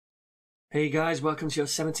Hey guys, welcome to your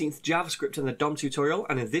 17th JavaScript and the DOM tutorial,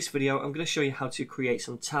 and in this video I'm going to show you how to create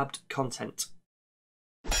some tabbed content.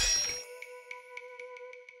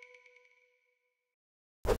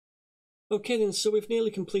 Okay then, so we've nearly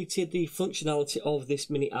completed the functionality of this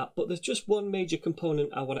mini app, but there's just one major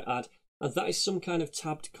component I want to add, and that is some kind of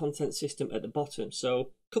tabbed content system at the bottom.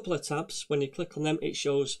 So a couple of tabs, when you click on them it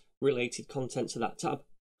shows related content to that tab.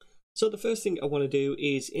 So the first thing I want to do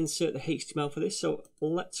is insert the HTML for this. So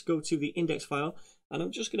let's go to the index file and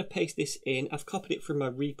I'm just going to paste this in. I've copied it from my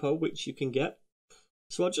repo, which you can get.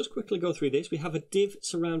 So I'll just quickly go through this. We have a div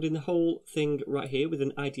surrounding the whole thing right here with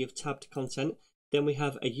an ID of tabbed content. Then we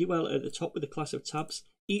have a UL at the top with a class of tabs.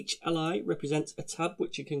 Each li represents a tab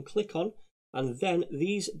which you can click on. And then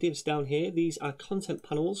these divs down here, these are content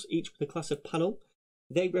panels, each with a class of panel.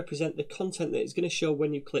 They represent the content that is going to show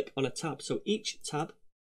when you click on a tab. So each tab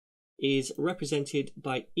is represented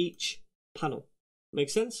by each panel. Make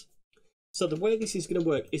sense? So the way this is going to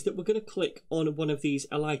work is that we're going to click on one of these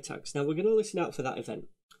li tags. Now we're going to listen out for that event.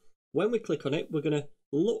 When we click on it, we're going to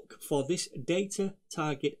look for this data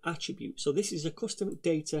target attribute. So this is a custom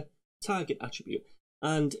data target attribute.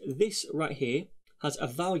 And this right here has a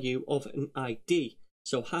value of an ID.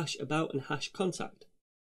 So hash about and hash contact.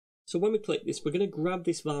 So when we click this, we're going to grab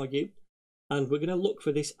this value and we're going to look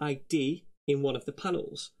for this ID in one of the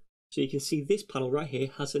panels. So you can see this panel right here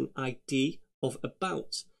has an ID of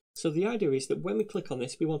about. So the idea is that when we click on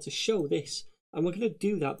this, we want to show this. And we're going to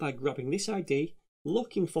do that by grabbing this ID,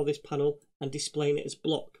 looking for this panel and displaying it as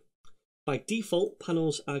block. By default,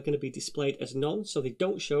 panels are going to be displayed as none, so they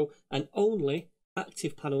don't show, and only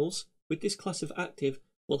active panels with this class of active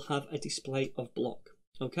will have a display of block.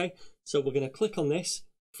 Okay, so we're going to click on this,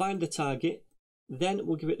 find the target, then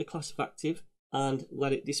we'll give it the class of active and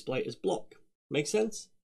let it display as block. Make sense?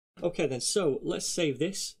 Okay then, so let's save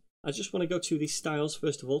this. I just want to go to the styles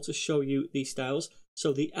first of all to show you the styles.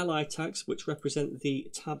 So the li tags, which represent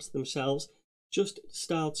the tabs themselves, just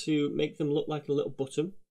style to make them look like a little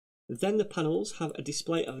button. Then the panels have a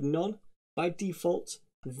display of none by default.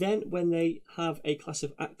 Then when they have a class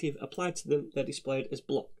of active applied to them, they're displayed as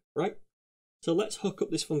block, right? So let's hook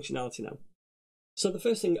up this functionality now. So the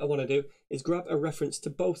first thing I want to do is grab a reference to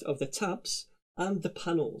both of the tabs and the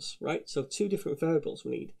panels, right? So two different variables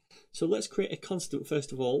we need. So let's create a constant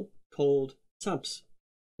first of all called tabs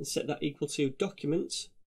and set that equal to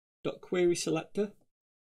document.querySelector.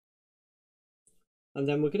 And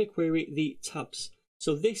then we're going to query the tabs.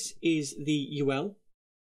 So this is the UL.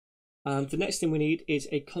 And the next thing we need is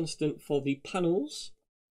a constant for the panels.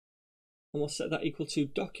 And we'll set that equal to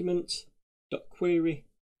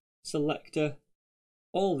document.querySelector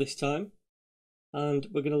all this time. And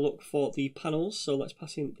we're going to look for the panels. So let's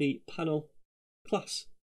pass in the panel class.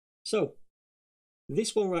 So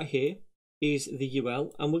this one right here is the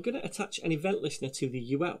UL, and we're going to attach an event listener to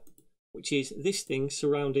the UL, which is this thing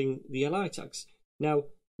surrounding the li tags. Now,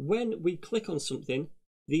 when we click on something,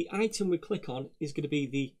 the item we click on is going to be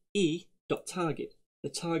the e.target, the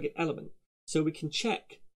target element. So we can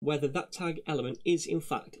check whether that target element is in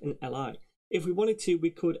fact an li. If we wanted to,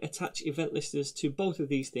 we could attach event listeners to both of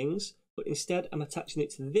these things, but instead I'm attaching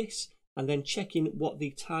it to this and then checking what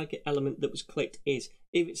the target element that was clicked is.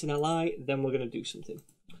 If it's an li, then we're going to do something.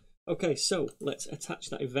 Okay, so let's attach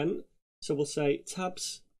that event. So we'll say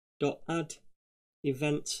tabs.add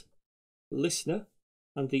event listener,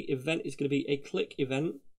 and the event is going to be a click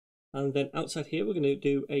event. And then outside here, we're going to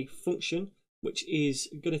do a function, which is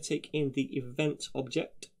going to take in the event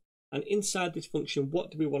object. And inside this function,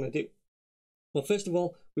 what do we want to do? Well, first of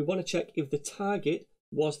all, we want to check if the target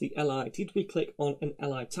was the li. Did we click on an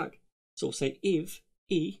li tag? So we'll say if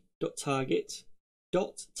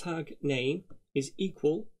e.target.tag name is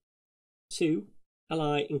equal to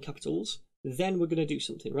li in capitals, then we're going to do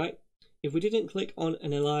something, right? If we didn't click on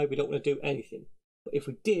an li, we don't want to do anything. But if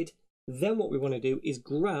we did, then what we want to do is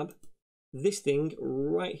grab this thing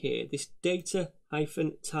right here, this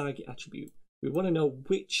data-target attribute. We want to know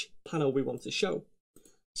which panel we want to show.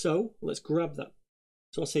 So let's grab that.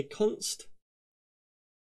 So I'll say const,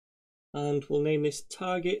 and we'll name this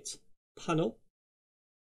target panel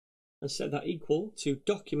and set that equal to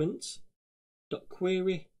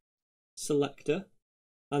document.querySelector.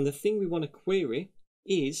 And the thing we want to query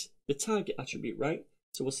is the target attribute, right?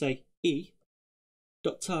 So we'll say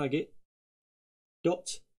e.target.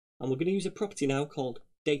 And we're going to use a property now called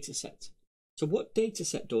dataset. So what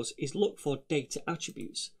dataset does is look for data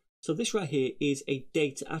attributes. So this right here is a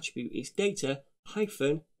data attribute. It's data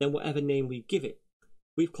hyphen then whatever name we give it.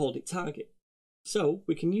 We've called it target. So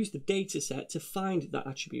we can use the dataset to find that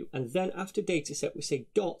attribute. And then after dataset, we say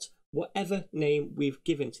dot whatever name we've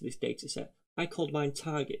given to this dataset. I called mine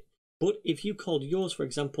target. But if you called yours, for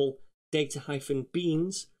example,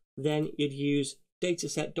 data-beans, then you'd use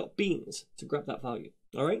dataset.beans to grab that value.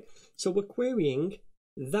 All right, so we're querying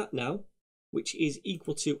that now, which is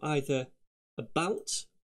equal to either about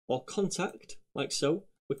or contact, like so.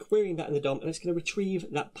 We're querying that in the DOM, and it's going to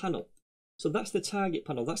retrieve that panel. So that's the target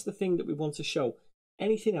panel. That's the thing that we want to show.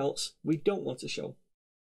 Anything else we don't want to show.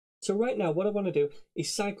 So right now, what I want to do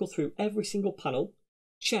is cycle through every single panel,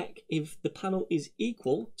 check if the panel is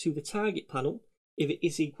equal to the target panel. If it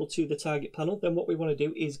is equal to the target panel, then what we want to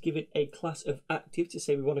do is give it a class of active to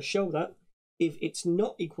say we want to show that. If it's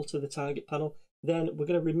not equal to the target panel, then we're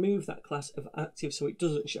going to remove that class of active so it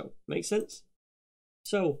doesn't show. Make sense?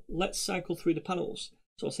 So let's cycle through the panels.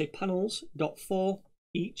 So I'll say panels.for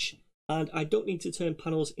each, and I don't need to turn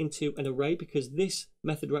panels into an array because this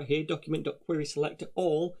method right here, document.querySelector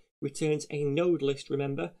all, returns a node list,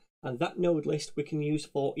 remember, and that node list we can use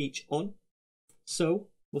for each on. So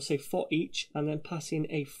we'll say for each and then pass in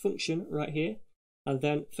a function right here. And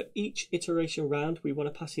then for each iteration round, we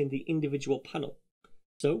want to pass in the individual panel.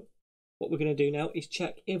 So what we're going to do now is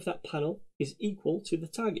check if that panel is equal to the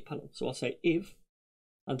target panel. So I'll say if,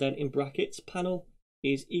 and then in brackets, panel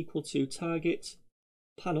is equal to target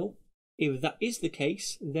panel. If that is the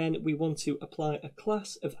case, then we want to apply a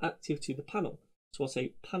class of active to the panel. So I'll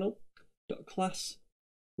say panel.class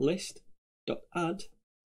list.add,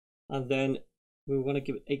 and then we want to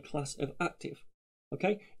give it a class of active.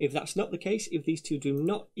 Okay, if that's not the case, if these two do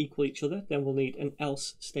not equal each other, then we'll need an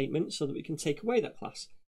else statement so that we can take away that class.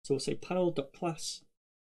 So we'll say panel.class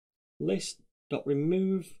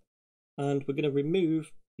list.remove, and we're going to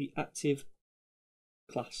remove the active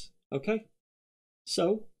class. Okay,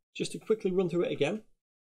 so just to quickly run through it again,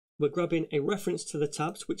 we're grabbing a reference to the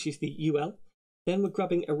tabs, which is the UL. Then we're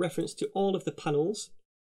grabbing a reference to all of the panels.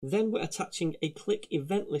 Then we're attaching a click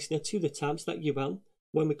event listener to the tabs, that UL.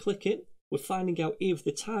 When we click it, we're finding out if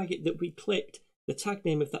the target that we clicked, the tag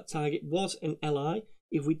name of that target was an LI.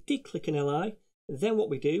 If we did click an LI, then what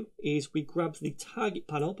we do is we grab the target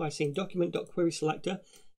panel by saying document.querySelector,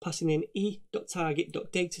 passing in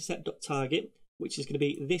e.target.dataset.target, which is going to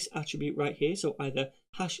be this attribute right here, so either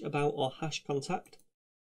 #about or #contact.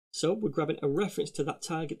 So we're grabbing a reference to that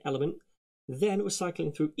target element. Then we're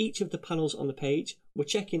cycling through each of the panels on the page. We're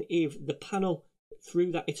checking if the panel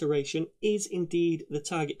through that iteration is indeed the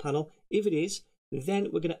target panel. If it is,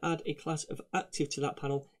 then we're going to add a class of active to that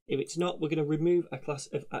panel. If it's not, we're going to remove a class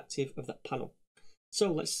of active of that panel.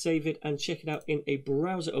 So let's save it and check it out in a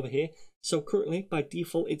browser over here. So currently, by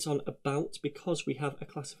default, it's on about because we have a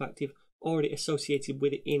class of active already associated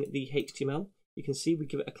with it in the HTML. You can see we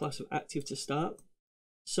give it a class of active to start.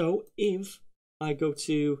 So if I go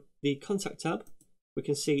to the contact tab, we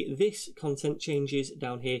can see this content changes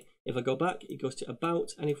down here. If I go back, it goes to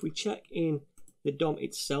about, and if we check in the DOM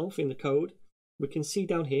itself in the code, we can see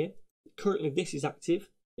down here, currently this is active.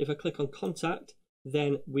 If I click on contact,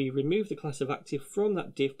 then we remove the class of active from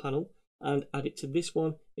that div panel and add it to this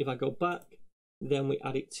one. If I go back, then we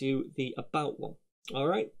add it to the about one. All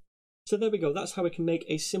right. So there we go. That's how we can make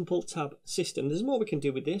a simple tab system. There's more we can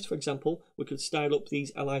do with this. For example, we could style up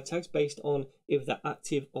these li tags based on if they're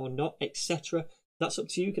active or not, etc. That's up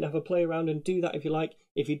to you. You can have a play around and do that if you like.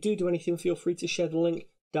 If you do anything, feel free to share the link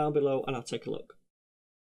down below and I'll take a look.